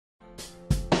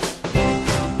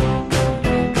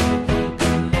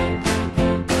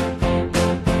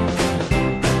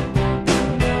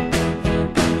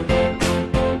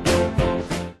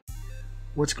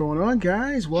What's going on,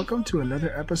 guys? Welcome to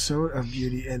another episode of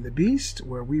Beauty and the Beast,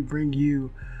 where we bring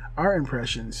you our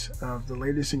impressions of the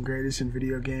latest and greatest in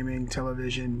video gaming,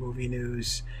 television, movie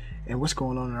news, and what's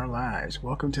going on in our lives.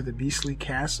 Welcome to the Beastly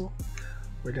Castle.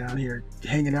 We're down here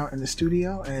hanging out in the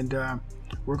studio, and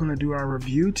we're going to do our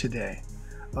review today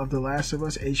of The Last of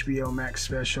Us HBO Max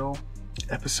special,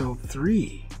 episode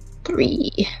 3.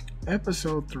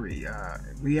 Episode 3.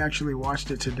 We actually watched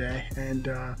it today, and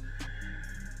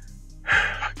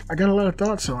I got a lot of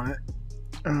thoughts on it.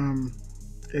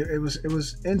 It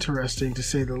was interesting, to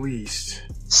say the least.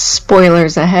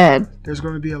 Spoilers ahead. There's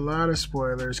going to be a lot of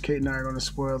spoilers. Kate and I are going to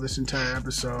spoil this entire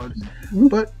episode.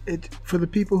 But for the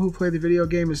people who play the video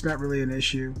game, it's not really an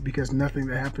issue, because nothing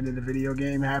that happened in the video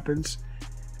game happens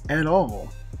at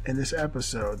all in this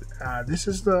episode. This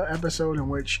is the episode in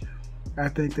which I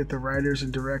think that the writers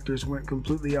and directors went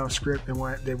completely off script, and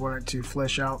they wanted to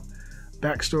flesh out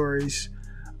backstories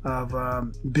of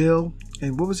Bill,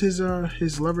 and what was his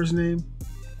lover's name?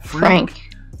 Frank.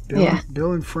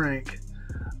 Bill and Frank,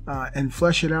 and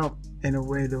flesh it out in a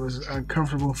way that was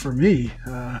uncomfortable for me.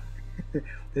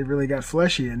 They really got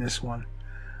fleshy in this one.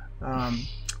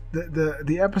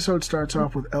 The episode starts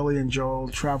off with Ellie and Joel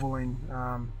traveling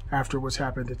after what's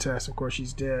happened to Tess. Of course,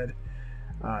 she's dead,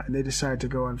 and they decide to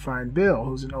go and find Bill,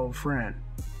 who's an old friend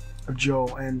of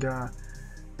Joel, and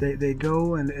They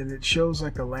go, and it shows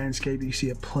like a landscape. You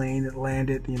see a plane that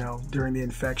landed, during the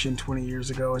infection 20 years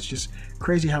ago. It's just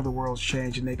crazy how the world's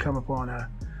changed. And they come upon a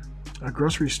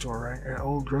grocery store, right? An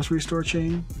old grocery store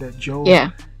chain that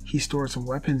Joel, he stored some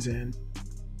weapons in.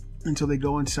 And so they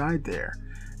go inside there.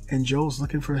 And Joel's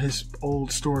looking for his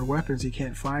old stored weapons. He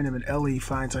can't find them. And Ellie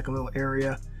finds like a little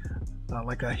area,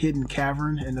 like a hidden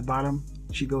cavern in the bottom.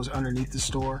 She goes underneath the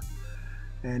store.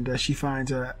 And she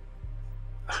finds a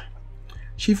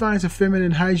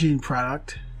feminine hygiene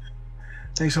product.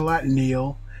 Thanks a lot,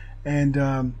 Neil.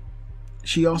 And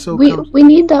she also we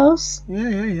need those.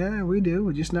 Yeah, we do.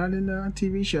 We're just not in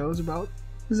TV shows about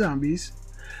zombies.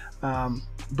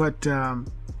 But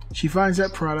she finds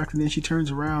that product, and then she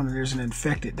turns around, and there's an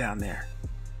infected down there.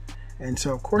 And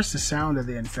so, of course, the sound of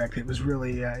the infected was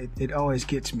really, it always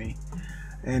gets me.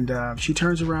 And she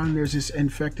turns around, and there's this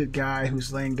infected guy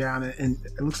who's laying down, and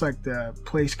it looks like the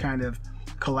place kind of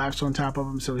collapsed on top of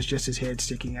him, so it's just his head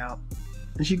sticking out.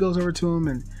 And she goes over to him,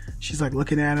 and she's like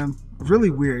looking at him.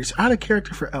 Really weird. It's out of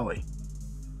character for Ellie.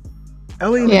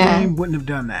 Ellie in the game wouldn't have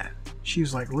done that. She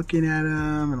was like looking at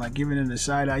him and like giving him the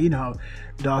side eye. You know how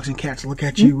dogs and cats look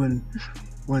at you when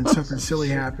something silly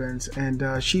happens.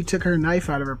 And she took her knife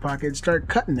out of her pocket and started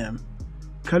cutting him.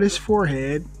 Cut his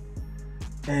forehead.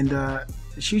 And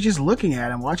she was just looking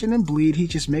at him, watching him bleed. He's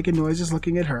just making noises,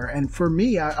 looking at her. And for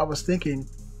me, I was thinking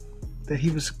that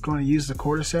he was going to use the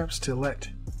cordyceps to let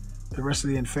the rest of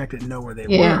the infected know where they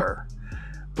were.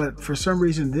 But for some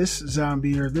reason, this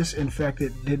zombie or this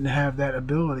infected didn't have that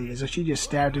ability. So she just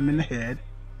stabbed him in the head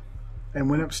and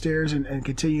went upstairs and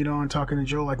continued on talking to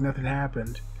Joel like nothing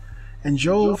happened. And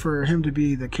Joel, for him to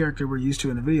be the character we're used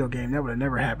to in the video game, that would have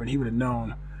never happened. He would have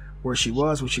known where she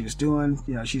was, what she was doing.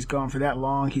 She's gone for that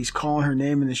long. He's calling her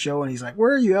name in the show, and he's like,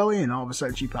 "Where are you, Ellie?" And all of a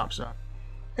sudden, she pops up.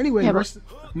 Anyway, I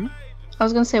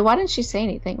was going to say, why didn't she say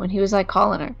anything when he was like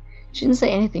calling her? She didn't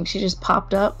say anything. She just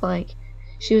popped up like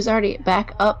she was already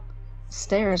back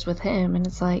upstairs with him. And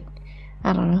it's like,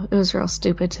 I don't know. It was real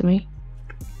stupid to me.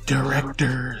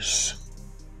 Directors.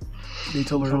 They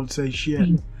told her don't say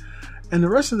shit. And the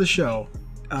rest of the show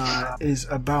is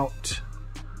about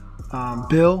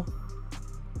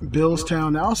Bill's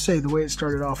town. Now, I'll say the way it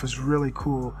started off was really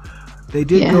cool. They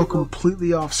did go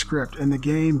completely off script. In the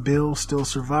game, Bill still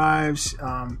survives.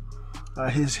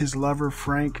 His lover,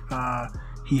 Frank,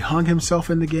 he hung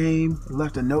himself in the game,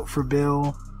 left a note for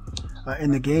Bill. In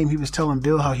the game, he was telling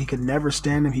Bill how he could never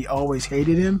stand him. He always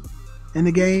hated him in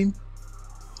the game.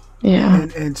 Yeah.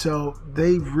 And so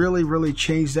they really, really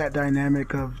changed that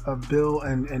dynamic of Bill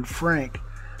and Frank.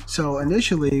 So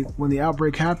initially, when the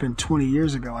outbreak happened 20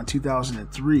 years ago in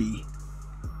 2003,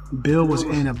 Bill was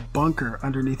in a bunker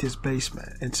underneath his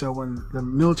basement. And so when the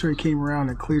military came around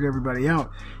and cleared everybody out,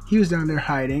 he was down there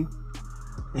hiding.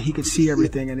 And he could see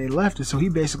everything, and they left it. So he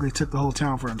basically took the whole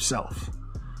town for himself.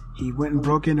 He went and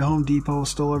broke into Home Depot,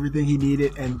 stole everything he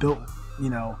needed, and built,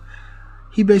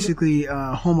 he basically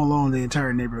home alone the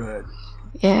entire neighborhood.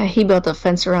 Yeah, he built a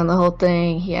fence around the whole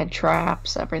thing. He had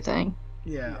traps, everything.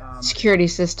 Yeah. Security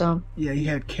system. Yeah, he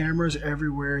had cameras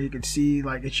everywhere. He could see,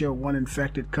 like, it showed one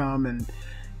infected come and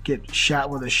get shot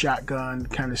with a shotgun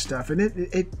kind of stuff. And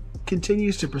it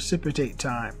continues to precipitate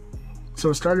time. So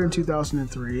it started in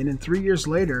 2003, and then 3 years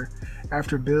later,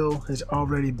 after Bill has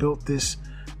already built this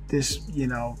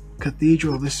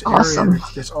cathedral, this Awesome. area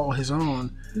that's all his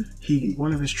own,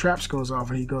 one of his traps goes off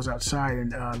and he goes outside,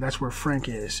 and that's where Frank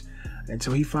is. And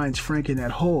so he finds Frank in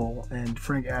that hole, and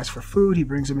Frank asks for food. He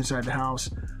brings him inside the house,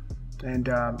 and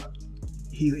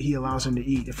he allows him to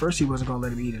eat. At first he wasn't going to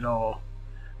let him eat at all,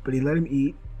 but he let him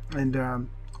eat, and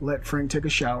let Frank take a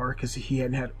shower because he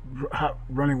hadn't had hot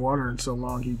running water in so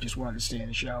long. He just wanted to stay in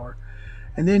the shower.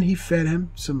 And then he fed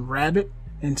him some rabbit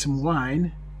and some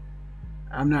wine.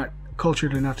 I'm not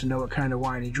cultured enough to know what kind of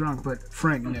wine he drank, but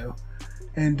Frank knew.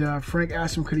 And Frank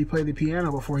asked him could he play the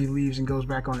piano before he leaves and goes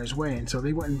back on his way. And so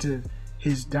they went into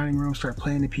his dining room, started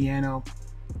playing the piano,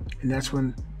 and that's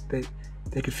when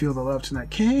they could feel the love tonight.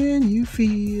 Can you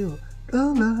feel the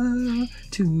love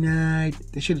tonight?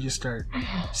 They should have just started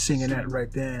singing that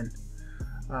right then.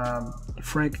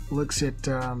 Frank looks at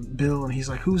Bill and he's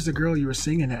like, who's the girl you were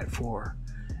singing that for?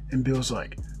 And Bill's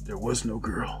like, there was no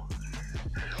girl.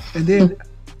 And then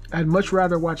I'd much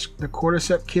rather watch the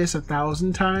cordyceps kiss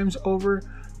 1,000 times over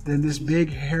than this big,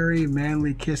 hairy,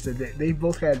 manly kiss. That they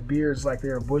both had beards like they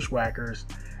were bushwhackers,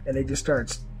 and they just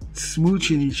started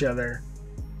smooching each other.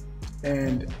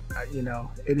 And,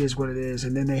 it is what it is.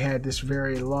 And then they had this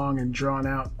very long and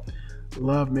drawn-out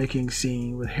love-making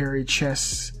scene with hairy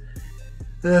chests.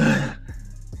 Ugh.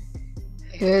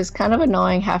 It was kind of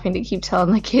annoying having to keep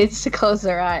telling the kids to close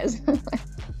their eyes.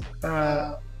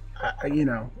 It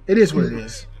is what it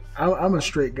is. I'm a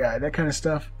straight guy. That kind of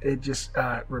stuff, it just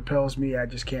repels me. I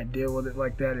just can't deal with it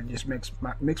like that. It just makes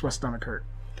my stomach hurt.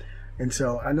 And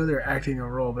so I know they're acting a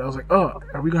role, but I was like, oh,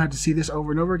 are we going to have to see this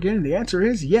over and over again? And the answer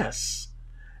is yes.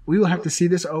 We will have to see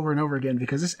this over and over again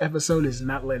because this episode is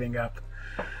not letting up.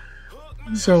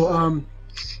 So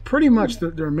pretty much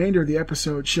the remainder of the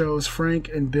episode shows Frank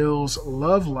and Bill's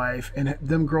love life and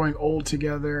them growing old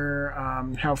together,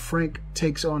 how Frank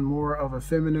takes on more of a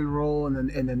feminine role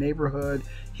in the neighborhood.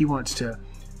 He wants to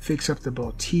fix up the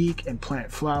boutique and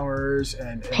plant flowers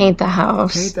and paint the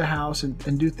house.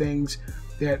 And do things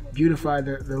that beautify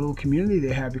the little community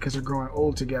they have because they're growing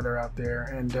old together out there.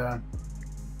 And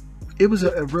it was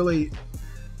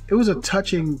a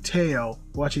touching tale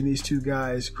watching these two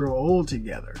guys grow old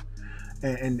together.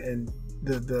 And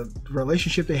the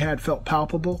relationship they had felt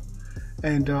palpable,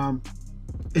 and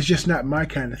it's just not my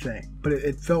kind of thing. But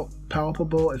it felt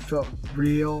palpable, it felt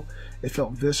real, it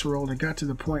felt visceral, and it got to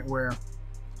the point where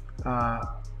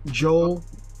Joel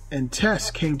and Tess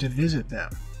came to visit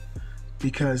them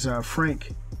because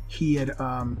Frank he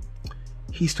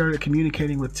started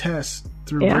communicating with Tess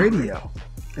through radio,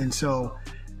 and so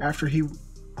after he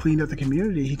cleaned up the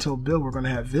community, he told Bill we're going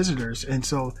to have visitors, and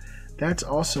so. That's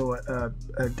also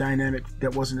a dynamic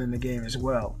that wasn't in the game as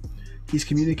well. He's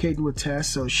communicating with Tess,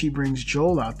 so she brings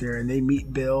Joel out there, and they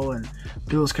meet Bill, and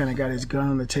Bill's kind of got his gun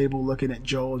on the table looking at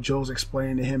Joel. Joel's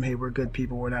explaining to him, hey, we're good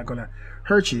people. We're not going to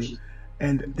hurt you.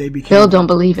 And they became... Bill don't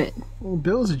believe it. Well,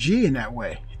 Bill's a G in that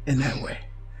way.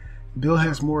 Bill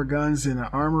has more guns than an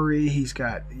armory. He's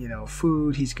got,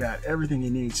 food. He's got everything he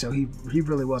needs. So he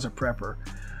really was a prepper.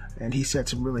 And he said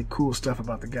some really cool stuff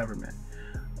about the government.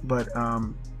 But...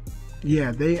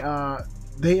 yeah, they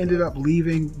ended up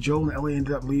leaving. Joel and Ellie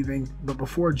ended up leaving. But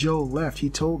before Joel left, he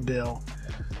told Bill,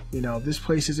 this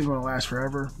place isn't going to last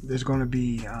forever. There's going to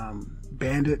be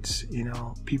bandits.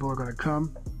 People are going to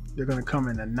come. They're going to come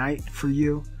in the night for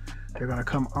you. They're going to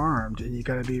come armed, and you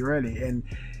got to be ready. And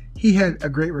he had a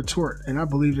great retort, and I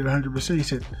believed it 100%. He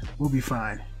said, we'll be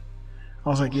fine. I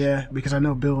was like, yeah, because I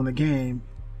know Bill in the game.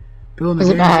 Bill in the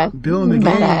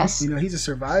game, he's a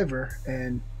survivor,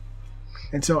 and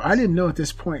so I didn't know at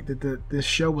this point that this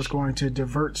show was going to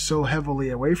divert so heavily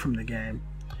away from the game.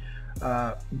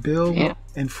 Bill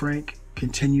and Frank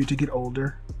continue to get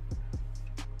older.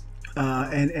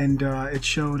 And it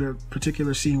showed a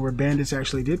particular scene where bandits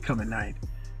actually did come at night.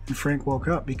 And Frank woke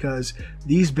up because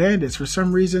these bandits, for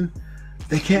some reason,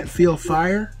 they can't feel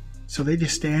fire. So they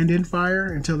just stand in fire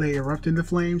until they erupt into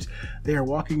flames. They are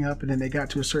walking up, and then they got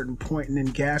to a certain point, and then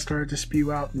gas started to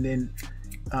spew out, and then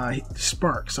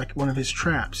sparks, like one of his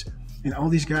traps, and all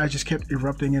these guys just kept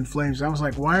erupting in flames. I was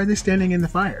like, why are they standing in the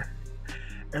fire?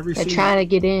 They're trying to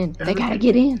get in. They gotta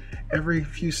get in. Every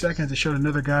few seconds, they showed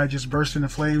another guy just burst into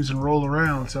flames and roll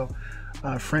around. So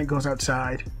Frank goes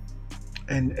outside,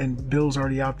 and Bill's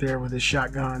already out there with his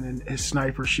shotgun and his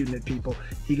sniper shooting at people.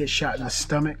 He gets shot in the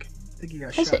stomach. I think he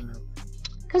got shot in the...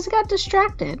 Because he got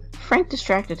distracted. Frank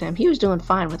distracted him. He was doing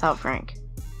fine without Frank.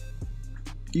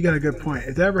 You got a good point.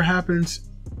 If that ever happens,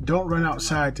 don't run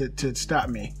outside to stop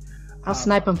me. I'll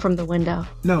snipe him from the window.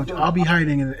 No, I'll be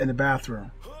hiding in the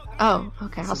bathroom. Oh,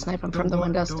 okay. I'll snipe him from the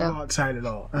window still. Don't go outside at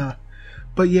all.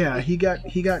 But yeah, he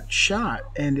got shot,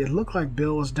 and it looked like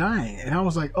Bill was dying. And I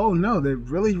was like, oh no, they're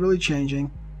really, really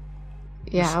changing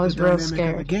Yeah, I the was real dynamic of the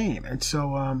scared. game. And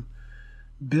so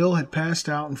Bill had passed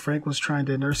out, and Frank was trying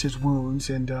to nurse his wounds.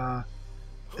 And the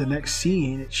next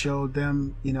scene, it showed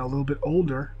them, a little bit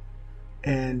older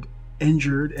and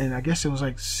injured. And I guess it was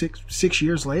like six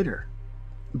years later.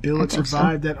 Bill I had think so.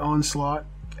 survived that onslaught,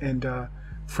 and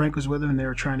Frank was with him, and they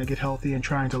were trying to get healthy and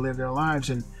trying to live their lives.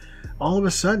 And all of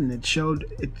a sudden,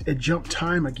 it jumped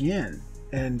time again,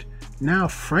 and now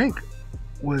Frank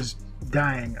was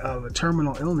dying of a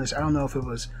terminal illness. I don't know if it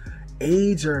was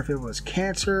AIDS or if it was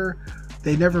cancer.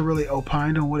 They never really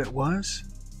opined on what it was.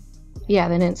 Yeah,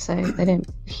 they didn't say. They didn't.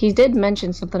 He did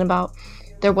mention something about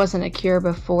there wasn't a cure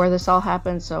before this all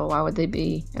happened, so why would they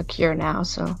be a cure now?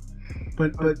 So,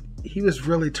 but he was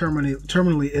really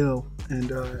terminally ill,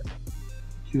 and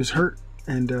he was hurt,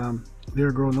 and they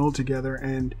were growing old together.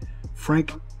 And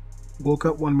Frank woke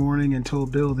up one morning and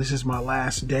told Bill, "This is my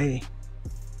last day."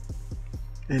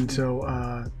 And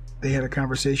so they had a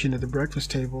conversation at the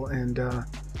breakfast table, and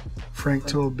Frank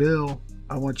told Bill,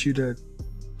 "I want you to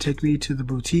take me to the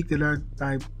boutique that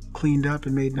I cleaned up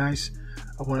and made nice.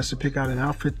 I want us to pick out an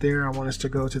outfit there. I want us to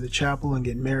go to the chapel and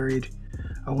get married.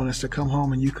 I want us to come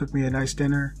home and you cook me a nice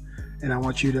dinner. And I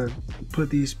want you to put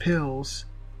these pills,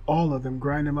 all of them,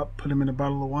 grind them up, put them in a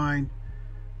bottle of wine.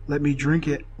 Let me drink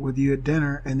it with you at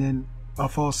dinner, and then I'll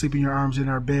fall asleep in your arms in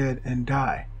our bed and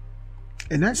die."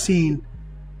 And that scene,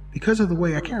 because of the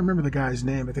way, I can't remember the guy's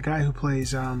name, but the guy who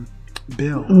plays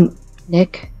Bill.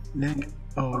 Nick.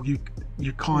 Oh,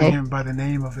 you're calling Nick? him by the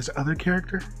name of his other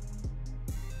character?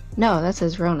 No, that's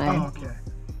his real name. Oh, okay.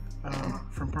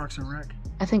 From Parks and Rec?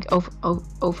 I think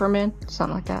Overman,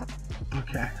 something like that.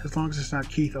 Okay, as long as it's not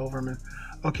Keith Overman.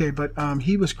 Okay, but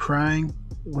he was crying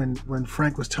when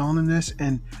Frank was telling him this,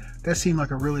 and that seemed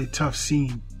like a really tough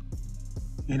scene.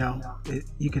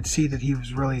 You could see that he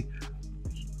was really...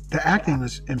 The acting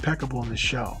was impeccable in the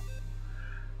show.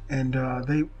 And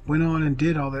they went on and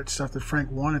did all that stuff that Frank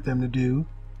wanted them to do.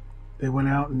 They went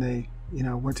out and they,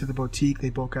 went to the boutique. They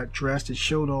both got dressed. It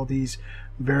showed all these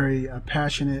very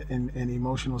passionate and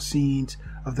emotional scenes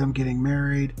of them getting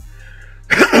married.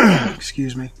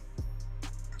 Excuse me.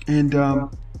 And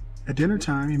at dinner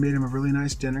time, he made him a really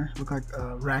nice dinner. Looked like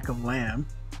a rack of lamb,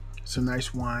 some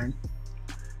nice wine.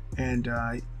 And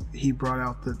he brought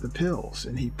out the pills,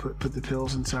 and he put the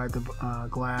pills inside the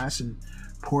glass and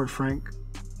poured Frank,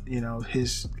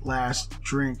 his last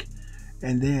drink.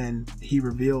 And then he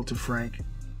revealed to Frank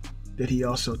that he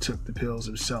also took the pills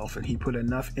himself, and he put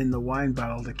enough in the wine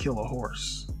bottle to kill a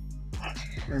horse.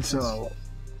 And so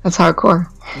That's hardcore.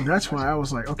 that's why I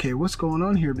was like, okay, what's going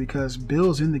on here? Because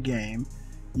Bill's in the game.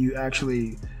 You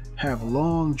actually have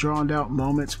long, drawn out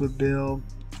moments with Bill.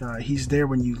 He's there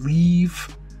when you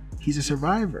leave. He's a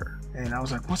survivor. And I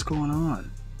was like, what's going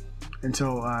on? And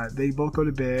so they both go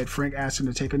to bed. Frank asks him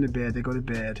to take him to bed. They go to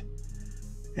bed.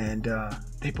 And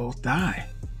they both die.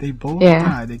 They both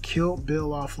die. They kill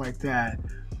Bill off like that.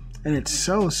 And it's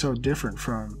so different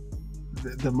from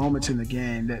the moments in the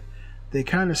game that they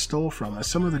kind of stole from us.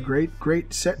 Some of the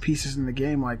great set pieces in the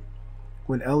game, like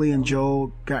when Ellie and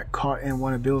Joel got caught in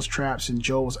one of Bill's traps and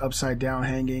Joel was upside down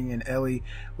hanging, and Ellie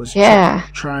was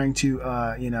trying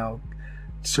to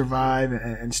survive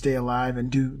and stay alive and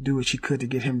do what she could to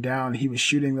get him down. He was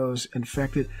shooting those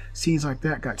infected. Scenes like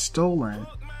that got stolen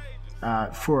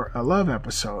for a love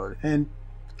episode. And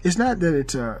it's not that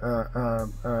it's an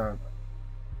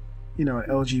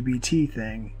LGBT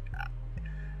thing.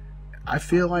 I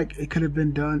feel like it could have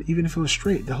been done, even if it was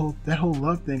straight. That whole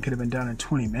love thing could have been done in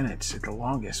 20 minutes at the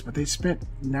longest, but they spent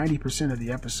 90% of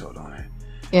the episode on it.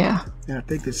 Yeah. And I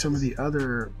think that some of the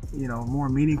other, more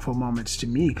meaningful moments to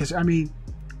me, because I mean,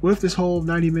 what if this whole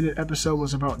 90-minute episode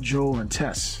was about Joel and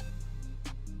Tess?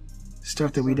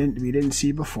 Stuff that we didn't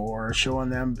see before,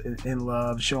 showing them in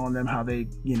love, showing them how they,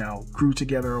 grew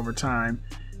together over time.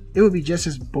 It would be just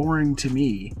as boring to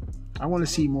me. I want to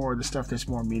see more of the stuff that's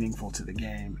more meaningful to the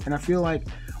game. And I feel like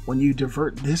when you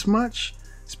divert this much,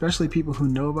 especially people who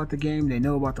know about the game, they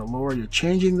know about the lore, you're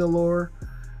changing the lore,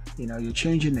 you're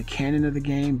changing the canon of the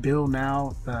game. Bill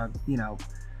now,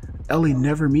 Ellie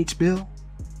never meets Bill.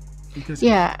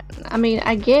 I mean,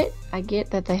 I get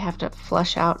that they have to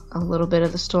flesh out a little bit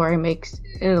of the story, makes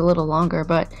it a little longer,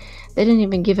 but they didn't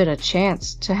even give it a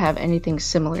chance to have anything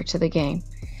similar to the game.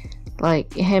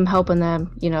 Like him helping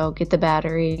them, get the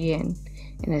battery and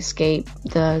escape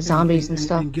the zombies and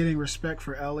stuff. And getting respect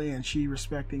for Ellie, and she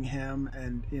respecting him,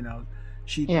 and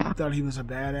she thought he was a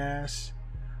badass.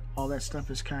 All that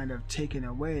stuff is kind of taken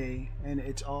away, and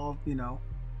it's all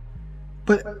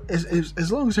But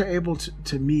as long as they're able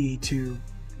to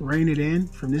rein it in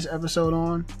from this episode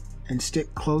on and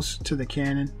stick close to the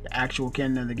canon, the actual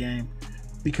canon of the game,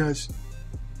 because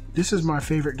This is my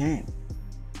favorite game.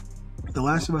 The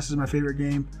Last of Us is my favorite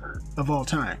game of all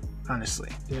time, honestly.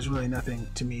 There's really nothing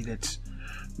to me that's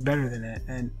better than it.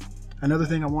 And another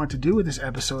thing I wanted to do with this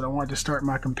episode, I wanted to start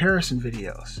my comparison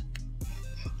videos.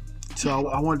 So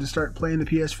I wanted to start playing the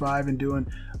PS5 and doing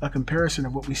a comparison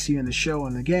of what we see in the show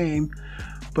and the game.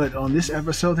 But on this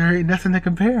episode, there ain't nothing to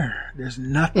compare. There's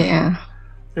nothing. Yeah.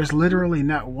 There's literally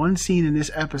not one scene in this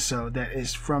episode that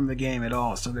is from the game at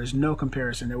all. So there's no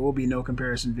comparison. There will be no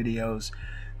comparison videos.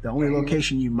 The only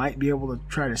location you might be able to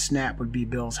try to snap would be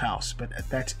Bill's house, but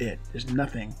that's it. There's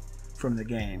nothing from the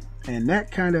game, and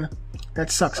that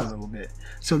sucks a little bit.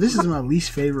 So this is my least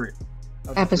favorite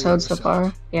episode so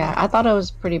far. Yeah, I thought it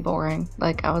was pretty boring.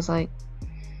 Like, I was like,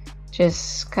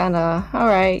 just kind of, all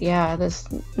right, yeah, this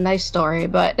nice story,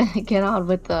 but get on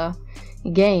with the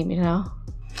game, you know.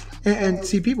 And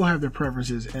see, people have their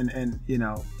preferences, and you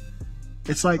know,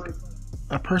 it's like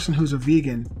a person who's a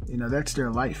vegan. You know, that's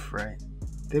their life, right?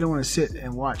 They don't want to sit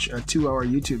and watch a 2-hour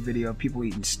YouTube video of people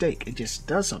eating steak. It just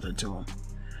does something to them.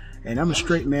 And I'm a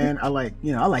straight man. I like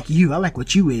you. I like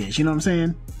what you is. You know what I'm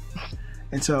saying?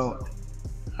 And so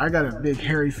I got a big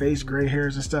hairy face, gray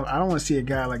hairs and stuff. I don't want to see a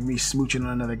guy like me smooching on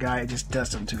another guy. It just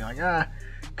does something to me. Like,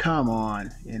 come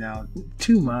on. You know,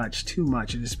 too much.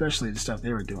 And especially the stuff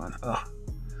they were doing. Ugh.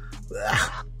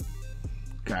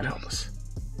 God help us.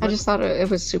 I just thought it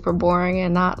was super boring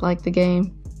and not like the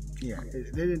game. Yeah, they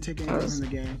didn't take anything from the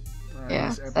game.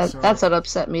 Yeah, that's what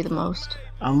upset me the most.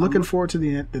 I'm looking forward to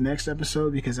the next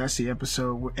episode, because that's the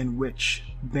episode in which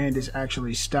bandits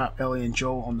actually stop Ellie and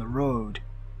Joel on the road.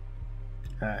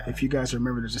 If you guys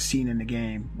remember, there's a scene in the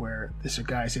game where there's a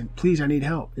guy saying, "Please, I need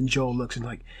help," and Joel looks and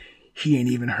like, he ain't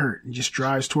even hurt, and just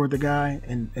drives toward the guy,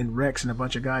 and Rex and a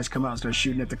bunch of guys come out and start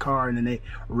shooting at the car, and then they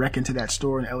wreck into that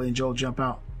store, and Ellie and Joel jump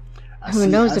out. Who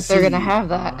knows if they're gonna have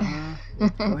that? Go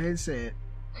ahead and say it.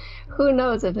 Who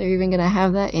knows if they're even gonna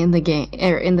have that in the game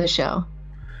or in the show?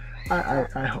 I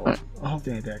hope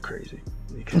they ain't that crazy,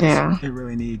 because it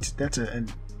really needs. That's a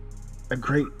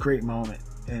great moment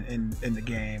in the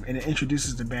game, and it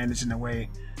introduces the bandits in a way,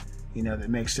 you know, that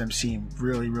makes them seem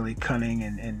really, really cunning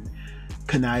and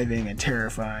conniving and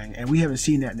terrifying, and we haven't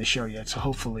seen that in the show yet. So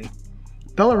hopefully,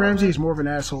 Bella Ramsey is more of an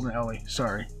asshole than Ellie.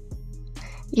 Sorry.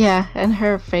 Yeah, and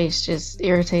her face just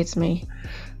irritates me.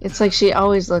 It's like she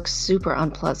always looks super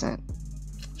unpleasant.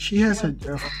 She has a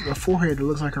forehead that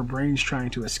looks like her brain's trying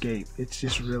to escape. It's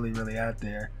just really, really out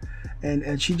there,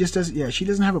 and she just doesn't. Yeah, she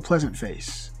doesn't have a pleasant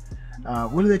face.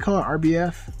 What do they call it?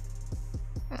 RBF?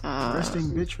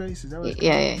 Resting bitch face? Is that what it's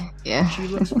called? Yeah. She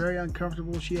looks very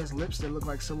uncomfortable. She has lips that look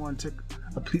like someone took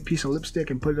a piece of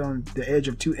lipstick and put it on the edge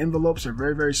of 2 envelopes. They're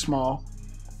very, very small.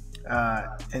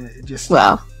 And it just...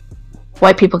 Well,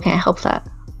 white people can't help that.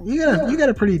 You got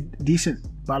a pretty decent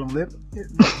bottom lip.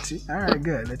 All right,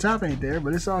 good. The top ain't there,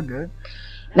 but it's all good.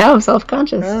 Now I'm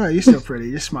self-conscious. You're still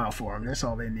pretty. Just smile for them. That's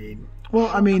all they need. Well,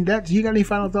 I mean, you got any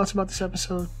final thoughts about this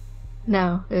episode?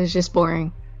 No, it was just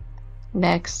boring.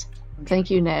 Next. Thank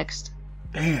you, next.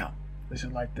 Damn. Is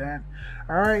it like that?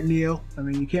 All right, Neil. I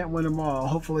mean, you can't win them all.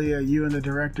 Hopefully, you and the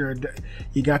director,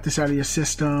 you got this out of your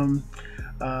system.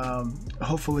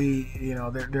 Hopefully, you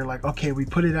know, they're like, okay, we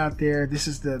put it out there. This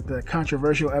is the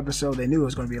controversial episode. They knew it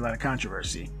was going to be a lot of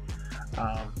controversy.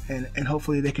 And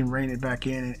hopefully they can rein it back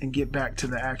in and get back to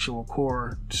the actual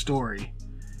core story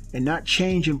and not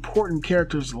change important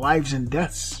characters' lives and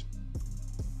deaths.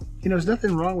 You know, there's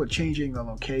nothing wrong with changing the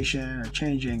location or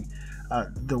changing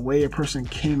the way a person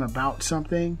came about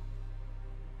something.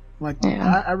 Like,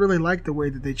 yeah. I really like the way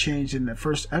that they changed in the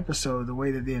first episode, the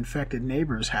way that the infected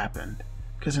neighbors happened.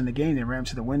 Because in the game, they ran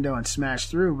to the window and smashed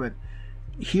through. But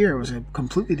here, it was a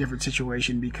completely different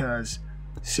situation because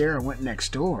Sarah went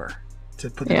next door to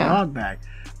put the dog back.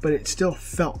 But it still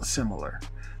felt similar.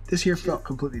 This here felt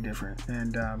completely different.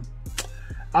 And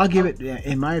I'll give it,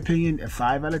 in my opinion, a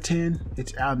 5 out of 10.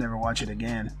 I'll never watch it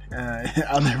again.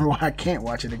 I can't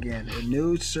watch it again.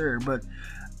 No, sir. But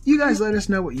you guys let us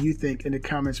know what you think in the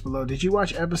comments below. Did you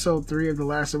watch episode 3 of The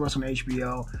Last of Us on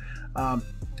HBO?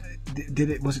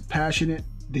 Was it passionate?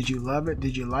 Did you love it?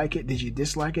 Did you like it? Did you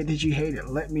dislike it? Did you hate it?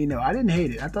 Let me know. I didn't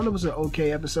hate it. I thought it was an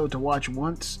okay episode to watch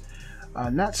once.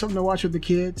 Not something to watch with the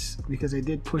kids because they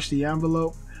did push the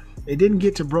envelope. It didn't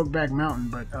get to Brokeback Mountain,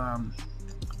 but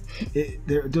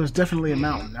there was definitely a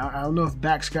mountain. I don't know if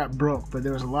backs got broke, but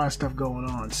there was a lot of stuff going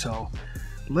on. So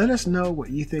let us know what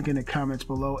you think in the comments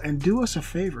below, and do us a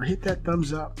favor, hit that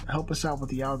thumbs up, help us out with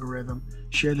the algorithm,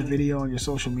 share the video on your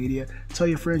social media, tell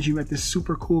your friends you met this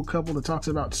super cool couple that talks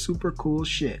about super cool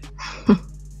shit.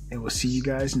 And we'll see you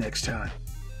guys next time.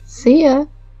 See ya.